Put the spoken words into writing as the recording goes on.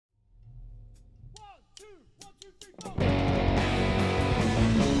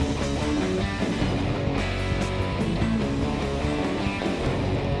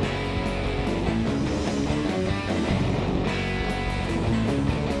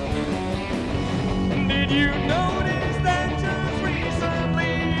You notice that just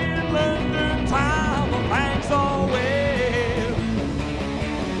recently in London town the banks are well.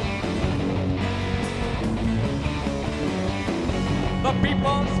 The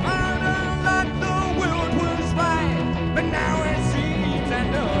people smiled like the world was right, but now it seems that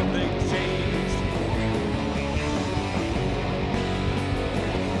nothing's changed.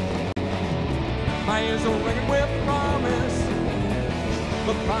 My ears are ringing with promise,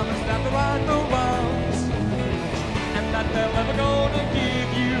 the promise that they'll right the wrongs, and that they're never gonna give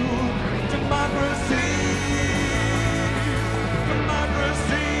you democracy.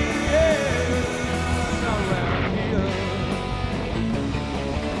 Democracy, yeah, around here.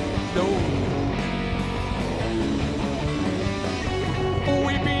 No.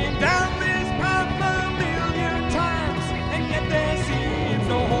 We've been down this path a million times, and yet there seems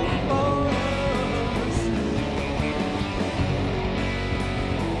no hope for us.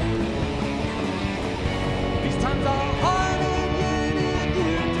 These times are hard, and yet if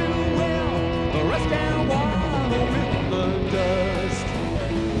you do well, the rest can wallow in the dust.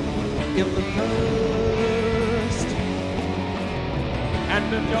 In the dust. And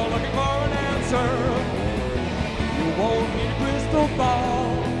if you're looking for an answer, you won't need a crystal ball.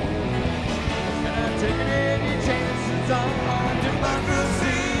 And taking any chances on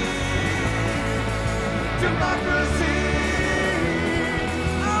democracy. Democracy.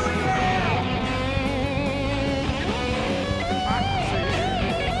 Oh yeah. Democracy.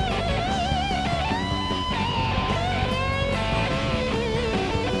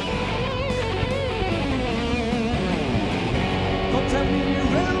 Don't tell me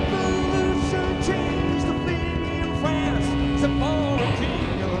revolution changed the thing in France, except for a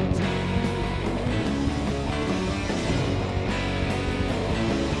king or two.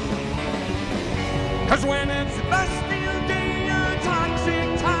 'Cause when it's the Bastille Day, a toxic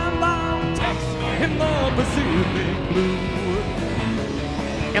time bomb takes in the Pacific blue,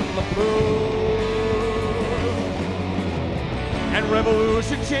 in the blue. And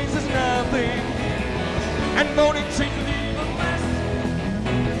revolution changes nothing, and voting changes even less.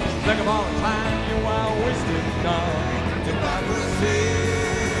 Think of all the time you are wasting on democracy.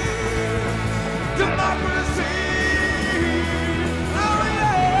 Democracy. Oh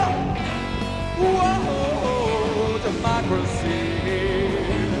yeah. Whoa, democracy.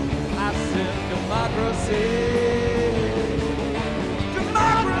 I said democracy.